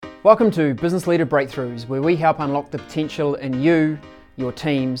Welcome to Business Leader Breakthroughs, where we help unlock the potential in you, your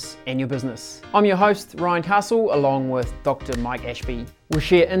teams, and your business. I'm your host, Ryan Castle, along with Dr. Mike Ashby. We'll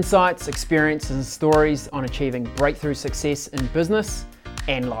share insights, experiences, and stories on achieving breakthrough success in business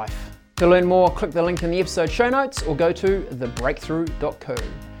and life. To learn more, click the link in the episode show notes or go to thebreakthrough.co.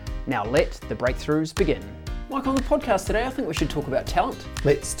 Now let the breakthroughs begin. Mike, on the podcast today, I think we should talk about talent.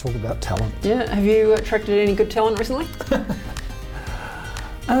 Let's talk about talent. Yeah, have you attracted any good talent recently?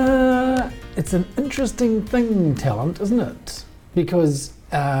 It's an interesting thing, talent, isn't it? Because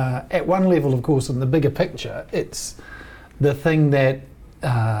at one level, of course, in the bigger picture, it's the thing that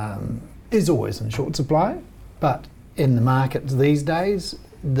is always in short supply. But in the markets these days,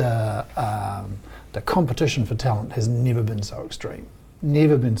 the competition for talent has never been so extreme.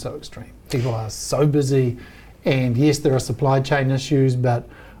 Never been so extreme. People are so busy, and yes, there are supply chain issues, but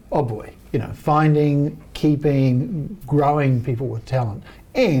oh boy, finding, keeping, growing people with talent.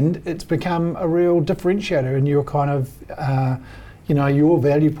 And it's become a real differentiator in your kind of, your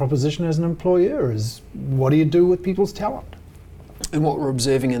value proposition as an employer is what do you do with people's talent? And what we're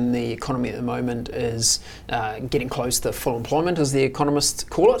observing in the economy at the moment is getting close to full employment, as the economists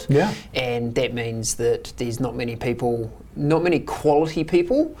call it. Yeah. And that means that there's not many quality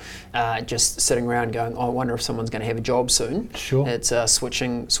people just sitting around going, oh, I wonder if someone's going to have a job soon. Sure. It's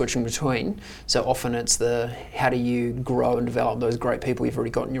switching between. So often it's how do you grow and develop those great people you've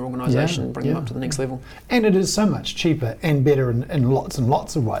already got in your organisation and bring them up to the next level. And it is so much cheaper and better in lots and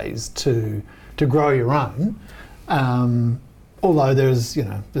lots of ways to grow your own. Although there's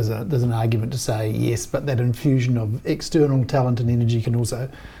an argument to say yes, but that infusion of external talent and energy can also,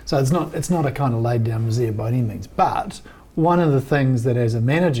 so it's not a kind of laid down misère by any means. But one of the things that as a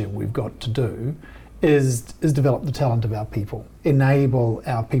manager we've got to do is develop the talent of our people, enabling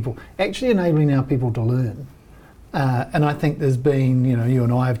our people to learn. And I think there's been, you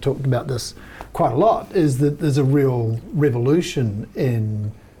and I have talked about this quite a lot, is that there's a real revolution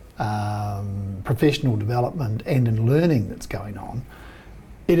in professional development and in learning that's going on.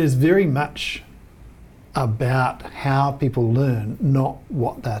 It is very much about how people learn, not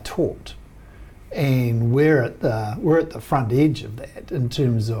what they're taught. And we're at the front edge of that in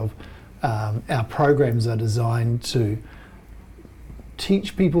terms of our programs are designed to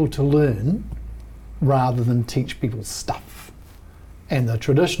teach people to learn rather than teach people stuff. And the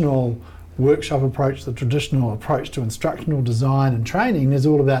traditional workshop approach, the traditional approach to instructional design and training is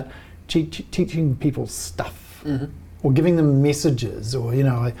all about teaching people stuff, or giving them messages, or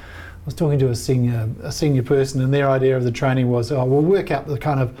I was talking to a senior person, and their idea of the training was, we'll work out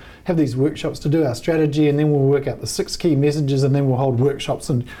have these workshops to do our strategy, and then we'll work out the 6 key messages, and then we'll hold workshops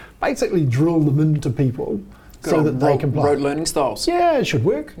and basically drill them into people so that they can rote learning styles. Yeah, it should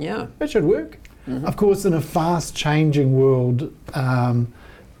work. Yeah, it should work. Of course, in a fast-changing world,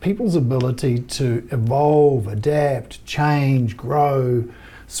 people's ability to evolve, adapt, change, grow,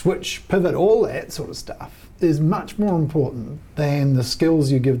 switch, pivot, all that sort of stuff is much more important than the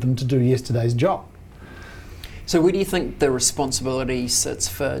skills you give them to do yesterday's job. So where do you think the responsibility sits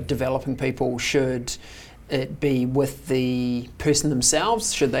for developing people? Should it be with the person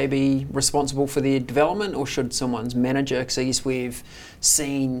themselves? Should they be responsible for their development, or should someone's manager? Because I guess we've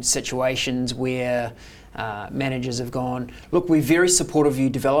seen situations where managers have gone, look, we're very supportive of you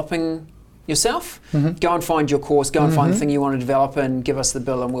developing yourself. Go and find your course, go and find the thing you want to develop and give us the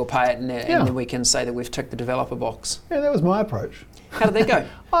bill and we'll pay it, and then we can say that we've ticked the developer box. Yeah, that was my approach. How did that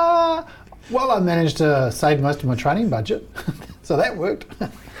go? Well, I managed to save most of my training budget, so that worked.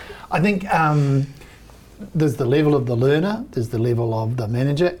 I think there's the level of the learner, there's the level of the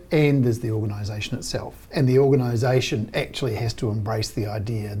manager, and there's the organisation itself. And the organisation actually has to embrace the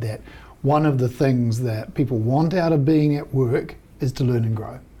idea that one of the things that people want out of being at work is to learn and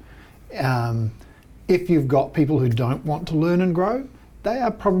grow. If you've got people who don't want to learn and grow, they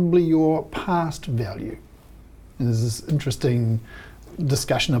are probably your past value. And there's this interesting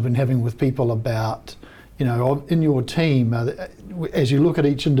discussion I've been having with people about, in your team, as you look at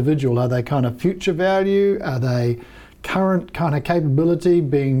each individual, are they kind of future value? Are they current kind of capability,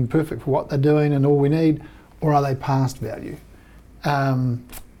 being perfect for what they're doing and all we need? Or are they past value?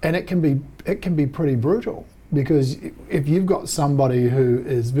 And it can be pretty brutal. Because if you've got somebody who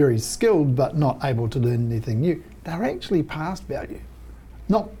is very skilled but not able to learn anything new, they're actually past value.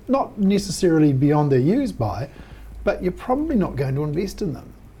 Not necessarily beyond their use by, but you're probably not going to invest in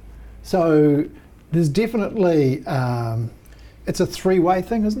them. So there's definitely it's a three-way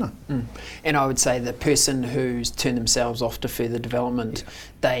thing, isn't it? And I would say the person who's turned themselves off to further development,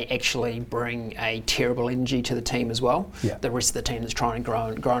 they actually bring a terrible energy to the team as well. Yeah. The rest of the team is trying to grow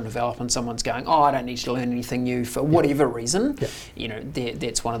and develop, and someone's going, oh, I don't need to learn anything new for whatever reason. Yeah. You know,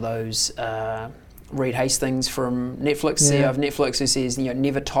 that's one of those Reed Hastings from Netflix, Yeah. CEO of Netflix, who says, you know,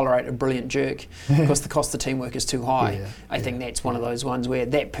 never tolerate a brilliant jerk because the cost of teamwork is too high. Yeah. I think that's one of those ones where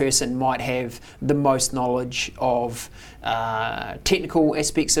that person might have the most knowledge of technical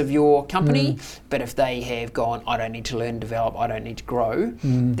aspects of your company, but if they have gone, I don't need to learn, develop, I don't need to grow,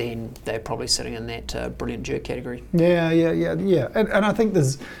 then they're probably sitting in that brilliant jerk category. Yeah. And I think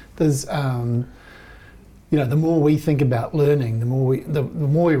there's you know, the more we think about learning, the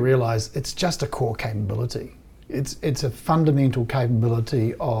more we realise it's just a core capability. It's a fundamental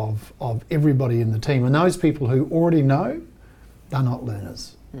capability of everybody in the team. And those people who already know, they're not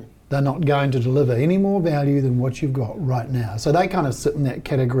learners. They're not going to deliver any more value than what you've got right now. So they kind of sit in that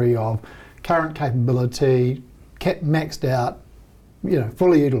category of current capability, maxed out, you know,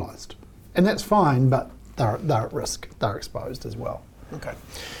 fully utilised. And that's fine, but they're at risk. They're exposed as well. Okay.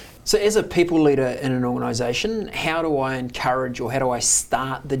 So as a people leader in an organisation, how do I encourage, or how do I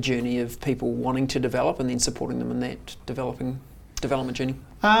start the journey of people wanting to develop and then supporting them in that development journey?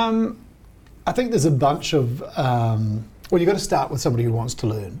 I think there's a bunch of, well, you've got to start with somebody who wants to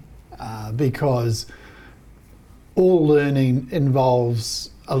learn, because all learning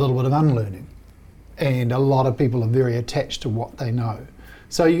involves a little bit of unlearning, and a lot of people are very attached to what they know.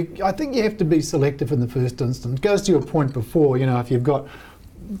 So I think you have to be selective in the first instance. It goes to your point before, you know, if you've got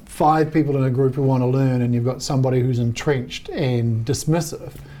 5 people in a group who want to learn and you've got somebody who's entrenched and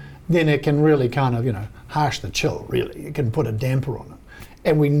dismissive, then it can really kind of, you know, harsh the chill, really. It can put a damper on it.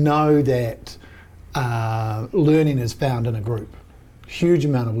 And we know that learning is found in a group. Huge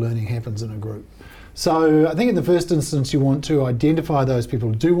amount of learning happens in a group. So I think in the first instance you want to identify those people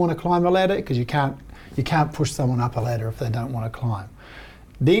who do want to climb a ladder, because you can't push someone up a ladder if they don't want to climb.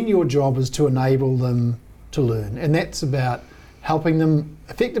 Then your job is to enable them to learn, and that's about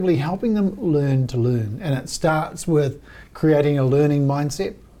effectively helping them learn to learn. And it starts with creating a learning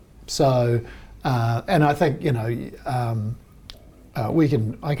mindset. So, and I think, you know,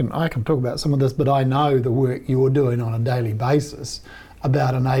 I can talk about some of this, but I know the work you're doing on a daily basis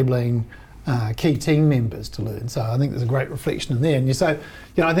about enabling key team members to learn. So I think there's a great reflection in there. And you say,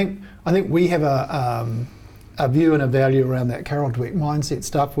 you know, I think we have a view and a value around that Carol Dweck mindset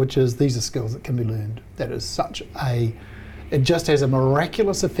stuff, which is these are skills that can be learned. That is it just has a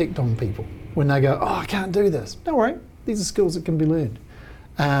miraculous effect on people when they go, oh, I can't do this. Don't worry, these are skills that can be learned.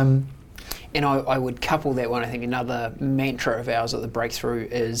 And I would couple that one, I think another mantra of ours at the Breakthrough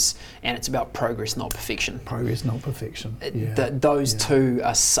is, and it's about progress, not perfection. Progress, not perfection. Those two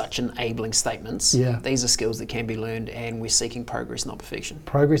are such enabling statements. Yeah. These are skills that can be learned, and we're seeking progress, not perfection.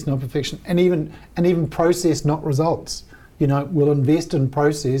 Progress, not perfection. And even process, not results. You know, we'll invest in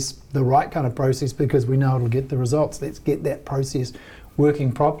process, the right kind of process, because we know it'll get the results. Let's get that process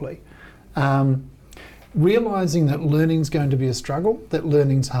working properly. Realising that learning's going to be a struggle, that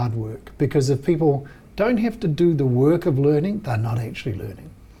learning's hard work. Because if people don't have to do the work of learning, they're not actually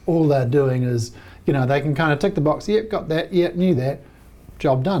learning. All they're doing is, you know, they can kind of tick the box, yep, got that, yep, knew that,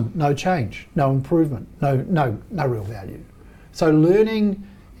 job done. No change, no improvement, no real value. So learning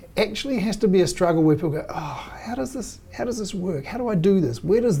actually has to be a struggle where people go, oh, how does this work? How do I do this?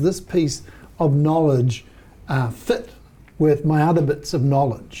 Where does this piece of knowledge fit with my other bits of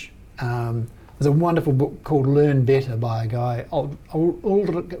knowledge? There's a wonderful book called Learn Better by a guy,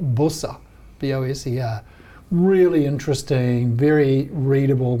 Ulrich Busser, B-O-S-E-R. Really interesting, very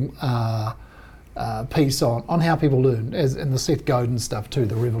readable piece on how people learn, as in the Seth Godin stuff too,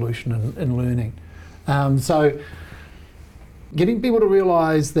 the revolution in learning. So getting people to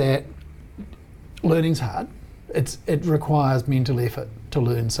realise that learning's hard. It requires mental effort to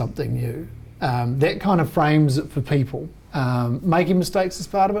learn something new. That kind of frames it for people. Making mistakes is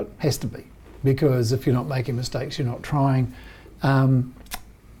part of it, has to be. Because if you're not making mistakes, you're not trying. And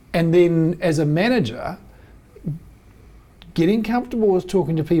then as a manager, getting comfortable with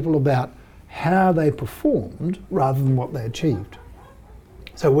talking to people about how they performed rather than what they achieved.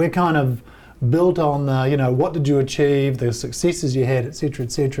 So we're kind of built on the, you know, what did you achieve, the successes you had, etc.,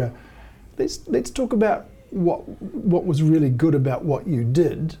 etc. Let's talk about what was really good about what you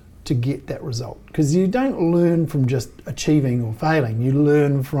did to get that result. Because you don't learn from just achieving or failing. You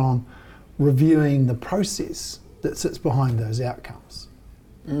learn from reviewing the process that sits behind those outcomes.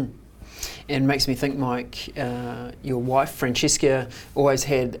 And it makes me think, Mike, your wife, Francesca, always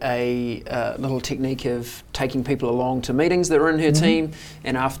had a little technique of taking people along to meetings that were in her team,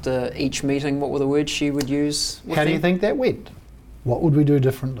 and after each meeting, what were the words she would use? How do you think that went? What would we do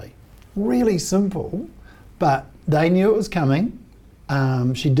differently? Really simple, but they knew it was coming.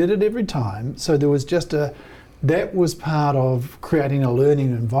 She did it every time. So there was that was part of creating a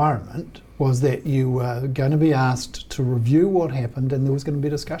learning environment, was that you were going to be asked to review what happened and there was going to be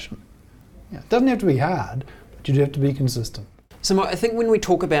discussion. Yeah, it doesn't have to be hard, but you do have to be consistent. So I think when we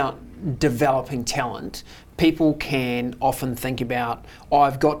talk about developing talent, people can often think about,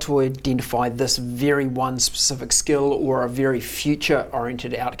 I've got to identify this very one specific skill or a very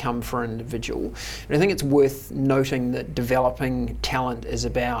future-oriented outcome for an individual. And I think it's worth noting that developing talent is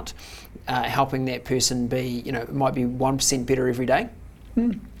about helping that person be, it might be 1% better every day.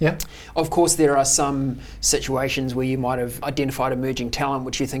 Yeah. Of course, there are some situations where you might have identified emerging talent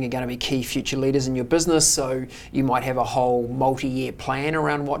which you think are going to be key future leaders in your business, so you might have a whole multi-year plan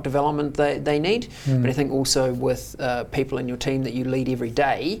around what development they need. But I think also with people in your team that you lead every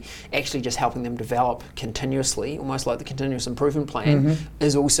day, actually just helping them develop continuously, almost like the continuous improvement plan,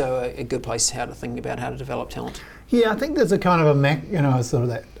 is also a good place how to think about how to develop talent. Yeah, I think there's a kind of sort of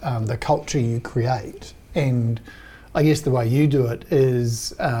that the culture you create, and I guess the way you do it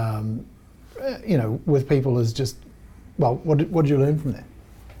is, with people is just, well, what did you learn from that?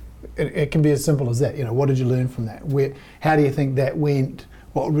 It can be as simple as that. What did you learn from that? How do you think that went?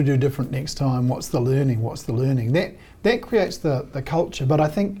 What would we do different next time? What's the learning? That creates the culture. But I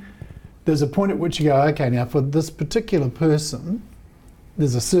think there's a point at which you go, okay, now for this particular person,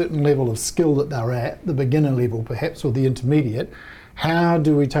 there's a certain level of skill that they're at, the beginner level perhaps, or the intermediate. How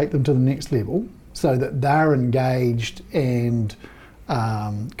do we take them to the next level so that they're engaged and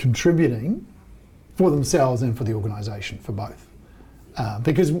contributing for themselves and for the organisation, for both?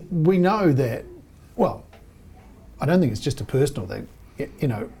 Because we know that, well, I don't think it's just a personal thing.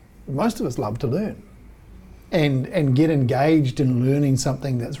 Most of us love to learn and get engaged in learning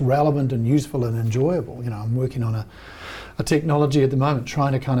something that's relevant and useful and enjoyable. I'm working on a technology at the moment,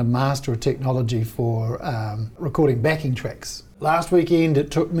 trying to kind of master a technology for recording backing tracks. Last weekend it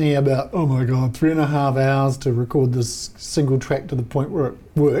took me about, 3.5 hours to record this single track to the point where it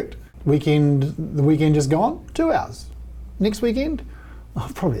worked. The weekend just gone, 2 hours. Next weekend,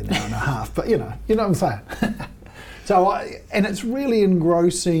 probably an hour and a half, but you know what I'm saying. And it's really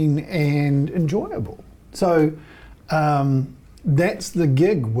engrossing and enjoyable. So that's the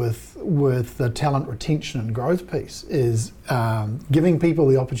gig with the talent retention and growth piece, is giving people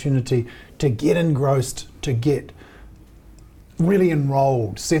the opportunity to get engrossed, to get really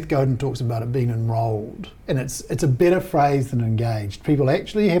enrolled. Seth Godin talks about it being enrolled, and it's a better phrase than engaged. People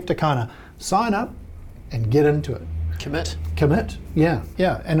actually have to kind of sign up and get into it. Commit, yeah.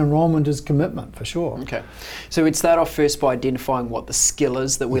 And enrollment is commitment, for sure. Okay. So we'd start off first by identifying what the skill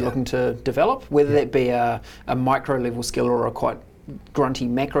is that we're looking to develop, whether that be a micro level skill or a quite grunty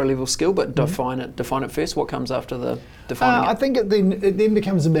macro level skill, but define it first. What comes after the defining it? I think it then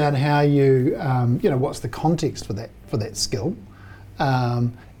becomes about how you, what's the context for that skill,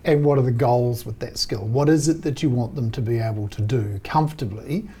 and what are the goals with that skill? What is it that you want them to be able to do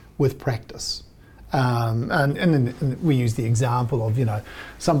comfortably with practice? And then we use the example of,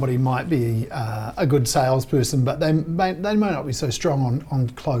 somebody might be a good salesperson, but they may not be so strong on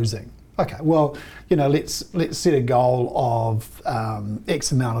closing. Okay, well, let's set a goal of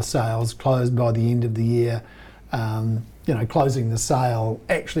X amount of sales closed by the end of the year. Closing the sale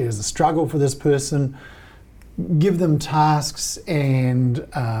actually is a struggle for this person. Give them tasks and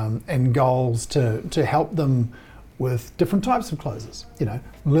goals to help them with different types of closes.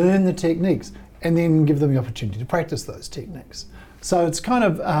 Learn the techniques, and then give them the opportunity to practice those techniques. So it's kind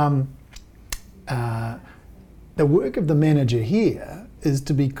of the work of the manager here is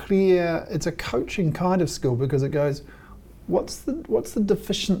to be clear. It's a coaching kind of skill, because it goes, what's the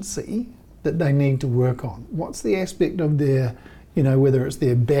deficiency that they need to work on? What's the aspect of their, whether it's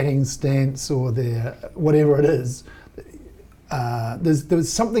their batting stance or their whatever it is,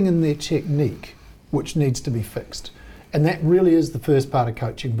 there's something in their technique which needs to be fixed. And that really is the first part of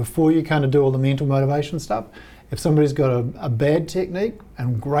coaching. Before you kind of do all the mental motivation stuff, if somebody's got a bad technique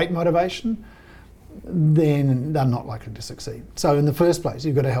and great motivation, then they're not likely to succeed. So in the first place,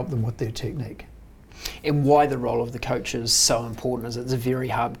 you've got to help them with their technique. And why the role of the coach is so important is it's very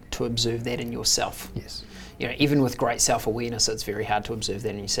hard to observe that in yourself. Yes. Even with great self-awareness, it's very hard to observe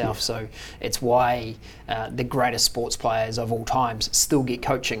that in yourself. Yeah. So it's why the greatest sports players of all times still get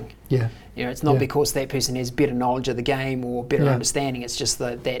coaching. Yeah. It's not because that person has better knowledge of the game or better understanding. It's just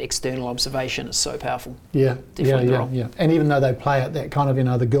that external observation is so powerful. Yeah. Definitely Yeah. And even though they play at that kind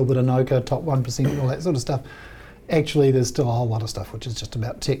of, the Gilbert Enoka, top 1% and all that sort of stuff, actually there's still a whole lot of stuff which is just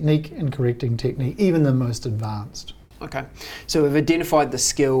about technique and correcting technique, even the most advanced. Okay, so we've identified the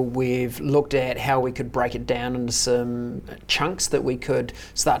skill, we've looked at how we could break it down into some chunks that we could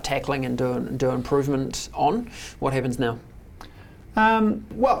start tackling and do improvement on. What happens now?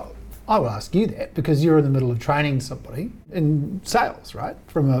 Well, I will ask you that because you're in the middle of training somebody in sales, right?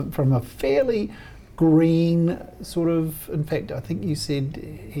 From a fairly green sort of, in fact, I think you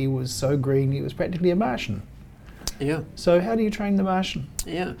said he was so green he was practically a Martian. Yeah. So how do you train the Martian?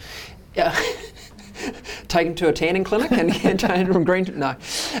 Yeah. Take him to a tanning clinic and change him from green to... No.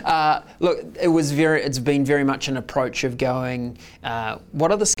 Look, it's been very much an approach of going,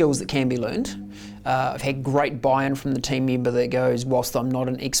 what are the skills that can be learned? I've had great buy-in from the team member that goes, whilst I'm not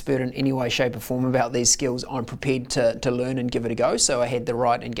an expert in any way, shape or form about these skills, I'm prepared to learn and give it a go. So I had the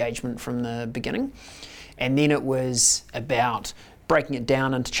right engagement from the beginning. And then it was about breaking it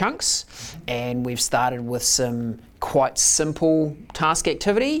down into chunks, and we've started with some quite simple task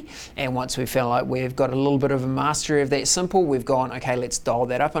activity, and once we felt like we've got a little bit of a mastery of that simple, we've gone, okay, let's dial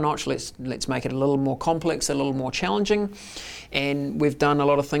that up a notch, let's make it a little more complex, a little more challenging. And we've done a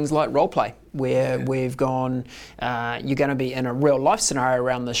lot of things like role play, where we've gone, you're going to be in a real life scenario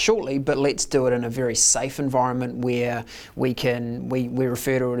around this shortly, but let's do it in a very safe environment where we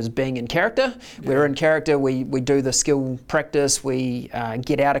refer to it as being in character. We're in character, we do the skill practice, we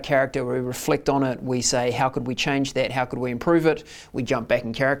get out of character, we reflect on it, we say, how could we change that, how could we improve it? We jump back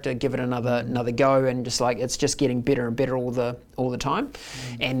in character, give it another go, and just like, it's just getting better and better all the time.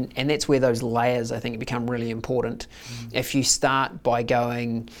 And that's where those layers, I think, become really important. If you start by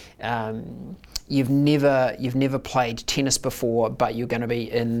going, you've never played tennis before, but you're going to be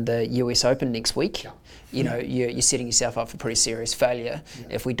in the US Open next week. You know, you're setting yourself up for pretty serious failure.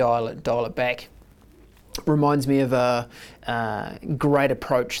 If we dial it back. Reminds me of a great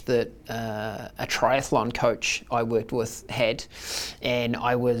approach that a triathlon coach I worked with had, and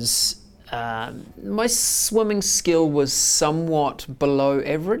I was. My swimming skill was somewhat below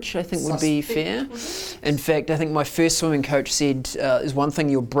average, I think would be fair. In fact, I think my first swimming coach said, there's one thing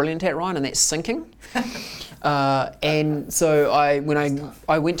you're brilliant at, Ryan, and that's sinking. And so when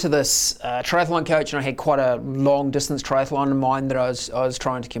I went to this triathlon coach, and I had quite a long distance triathlon in mind that I was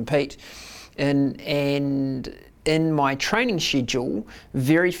trying to compete in, and in my training schedule,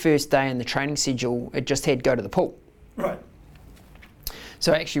 very first day in the training schedule, it just had go to the pool. Right.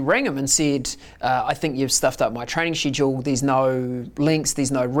 So I actually rang him and said, I think you've stuffed up my training schedule. There's no lengths,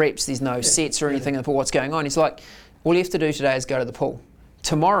 there's no reps, there's no sets or anything in the pool. What's going on? He's like, all you have to do today is go to the pool.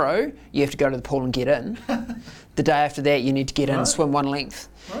 Tomorrow, you have to go to the pool and get in. The day after that, you need to get in and swim one length.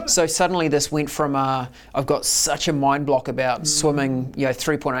 Right. So suddenly this went from I've got such a mind block about swimming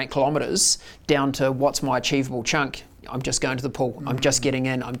 3.8 kilometres down to what's my achievable chunk. I'm just going to the pool, I'm just getting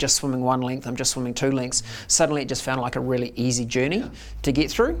in, I'm just swimming one length, I'm just swimming 2 lengths. Suddenly it just found like a really easy journey to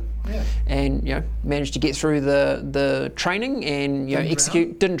get through. And managed to get through the training and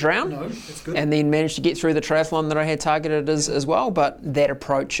didn't drown. No, that's good. And then managed to get through the triathlon that I had targeted as well. But that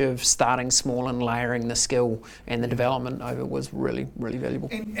approach of starting small and layering the skill and the development over was really, really valuable.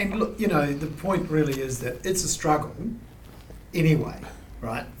 And look, the point really is that it's a struggle anyway.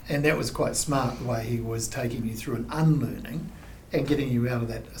 Right, and that was quite smart the way he was taking you through an unlearning and getting you out of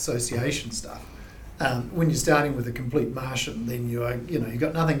that association stuff. When you're starting with a complete Martian, then you've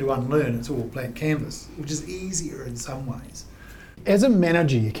got nothing to unlearn. It's all blank canvas, which is easier in some ways. As a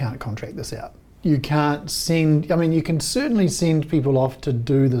manager, you can't contract this out. You can't send. I mean, you can certainly send people off to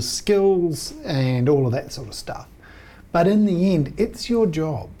do the skills and all of that sort of stuff, but in the end, it's your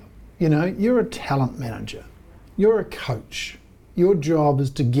job. You're a talent manager. You're a coach. Your job is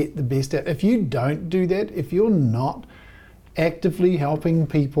to get the best out. If you don't do that, if you're not actively helping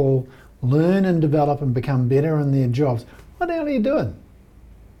people learn and develop and become better in their jobs, what the hell are you doing?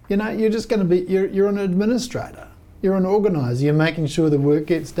 You're just going to be, you're an administrator. You're an organiser. You're making sure the work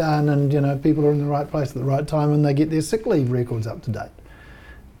gets done and, people are in the right place at the right time and they get their sick leave records up to date.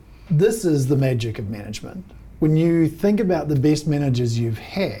 This is the magic of management. When you think about the best managers you've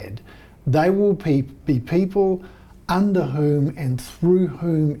had, they will be people under whom and through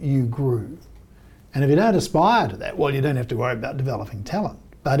whom you grew. And if you don't aspire to that, well, you don't have to worry about developing talent.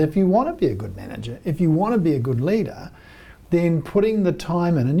 But if you want to be a good manager, if you want to be a good leader, then putting the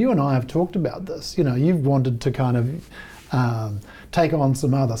time in, and you and I have talked about this, you've wanted to kind of take on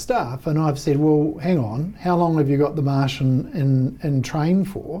some other stuff, and I've said, well, hang on, how long have you got the Martian in train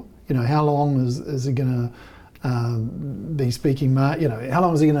for? How long is he going to be speaking, how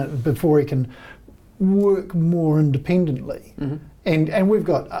long is he going to, before he can work more independently? And we've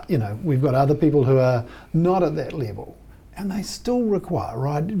got other people who are not at that level, and they still require,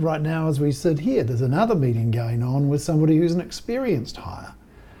 right now as we sit here, there's another meeting going on with somebody who's an experienced hire,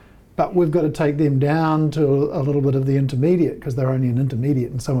 but we've got to take them down to a little bit of the intermediate because they're only an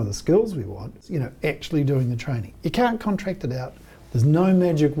intermediate in some of the skills we want. Actually doing the training. You can't contract it out. There's no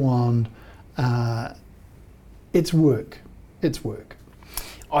magic wand. It's work. It's work.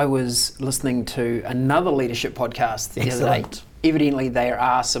 I was listening to another leadership podcast the other day. Excellent. Evidently, there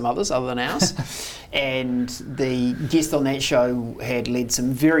are some others other than ours. And the guest on that show had led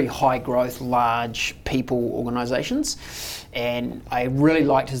some very high growth, large people organisations. And I really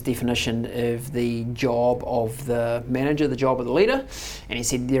liked his definition of the job of the manager, the job of the leader. And he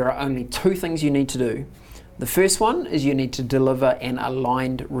said there are only two things you need to do. The first one is you need to deliver an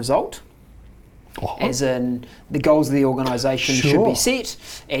aligned result. As in, the goals of the organisation should be set,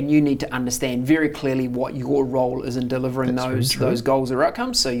 and you need to understand very clearly what your role is in delivering those goals or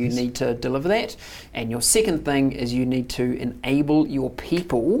outcomes, so you need to deliver that. And your second thing is you need to enable your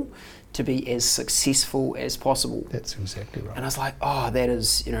people to be as successful as possible. That's exactly right. And I was like, that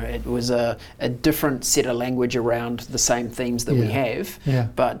is, it was a different set of language around the same themes that we have,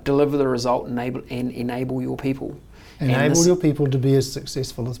 but deliver the result and enable your people. Enable your people to be as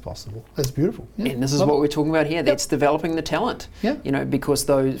successful as possible. That's beautiful. Yeah. And this is what we're talking about here. That's developing the talent. Yeah. Because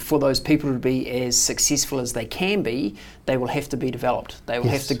for those people to be as successful as they can be, they will have to be developed. They will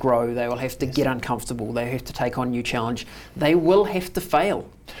have to grow. They will have to get uncomfortable. They have to take on new challenge. They will have to fail.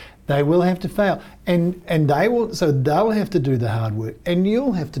 They will have to fail. And they'll have to do the hard work, and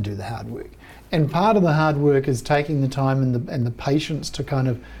you'll have to do the hard work. And part of the hard work is taking the time and the patience to kind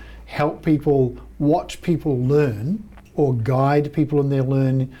of help people, watch people learn, or guide people in their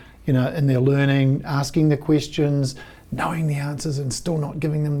learning, asking the questions, knowing the answers and still not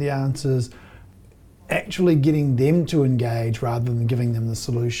giving them the answers, actually getting them to engage rather than giving them the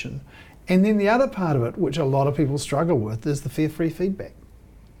solution. And then the other part of it, which a lot of people struggle with, is the fear-free feedback.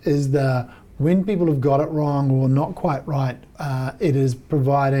 Is when people have got it wrong or not quite right, it is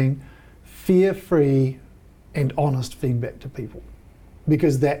providing fear-free and honest feedback to people,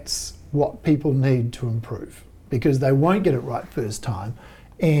 because that's what people need to improve, because they won't get it right first time,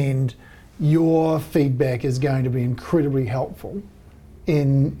 and your feedback is going to be incredibly helpful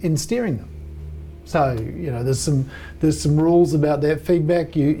in steering them. So there's some rules about that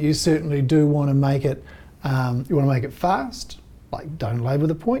feedback. You certainly do want to make it fast, like don't labour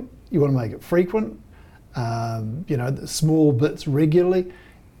the point. You want to make it frequent, the small bits regularly,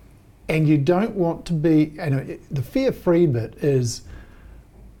 and you don't want to be. The fear-free bit is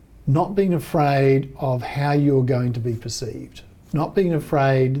not being afraid of how you're going to be perceived, not being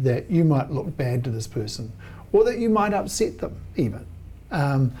afraid that you might look bad to this person or that you might upset them even.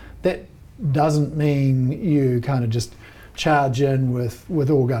 That doesn't mean you kind of just charge in with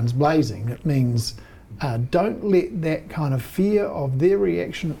all guns blazing. It means don't let that kind of fear of their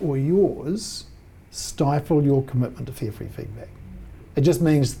reaction or yours stifle your commitment to fear-free feedback. It just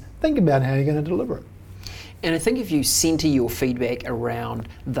means think about how you're going to deliver it. And I think if you centre your feedback around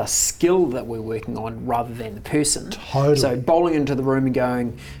the skill that we're working on rather than the person. Totally. So bowling into the room and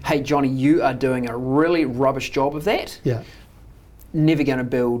going, hey Johnny, you are doing a really rubbish job of that. Yeah. Never going to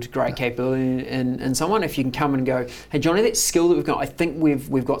build great capability in someone. If you can come and go, hey Johnny, that skill that we've got, I think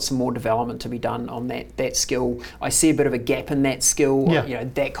we've got some more development to be done on that skill. I see a bit of a gap in that skill.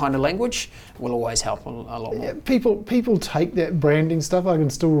 That kind of language will always help a lot more. Yeah, people take that branding stuff. I can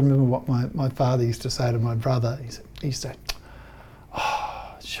still remember what my father used to say to my brother. He used to say,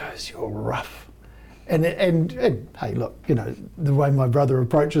 it shows you're rough. And hey, look, the way my brother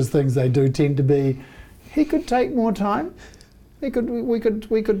approaches things, they do tend to be, he could take more time. We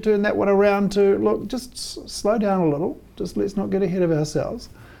could turn that one around to, look, just slow down a little. Just let's not get ahead of ourselves.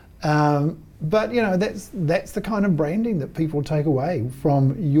 But that's the kind of branding that people take away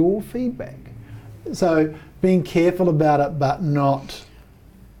from your feedback. So being careful about it, but not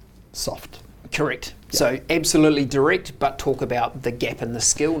soft. Correct. Yeah. So absolutely direct, but talk about the gap in the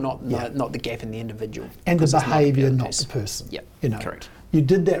skill, not the gap in the individual. And the behaviour, not the person. Yeah. Correct. You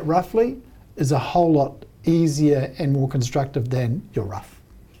did that roughly is a whole lot easier and more constructive than you're rough.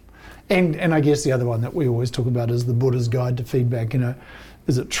 And I guess the other one that we always talk about is the Buddha's Guide to Feedback.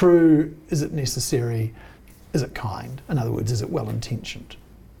 Is it true? Is it necessary? Is it kind? In other words, is it well-intentioned?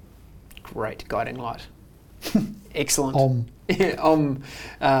 Great guiding light. Excellent.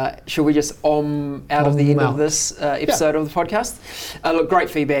 Shall we just out of the end of this episode of the podcast? Look,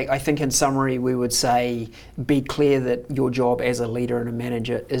 great feedback. I think in summary we would say be clear that your job as a leader and a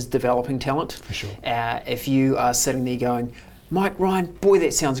manager is developing talent. For sure. If you are sitting there going, Mike, Ryan, boy,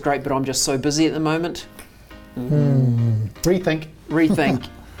 that sounds great, but I'm just so busy at the moment. Rethink.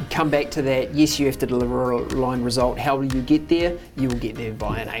 Come back to that. Yes, you have to deliver a aligned result. How will you get there? You will get there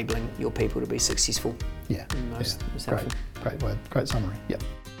by enabling your people to be successful. Yeah. Great word. Great summary. Yep.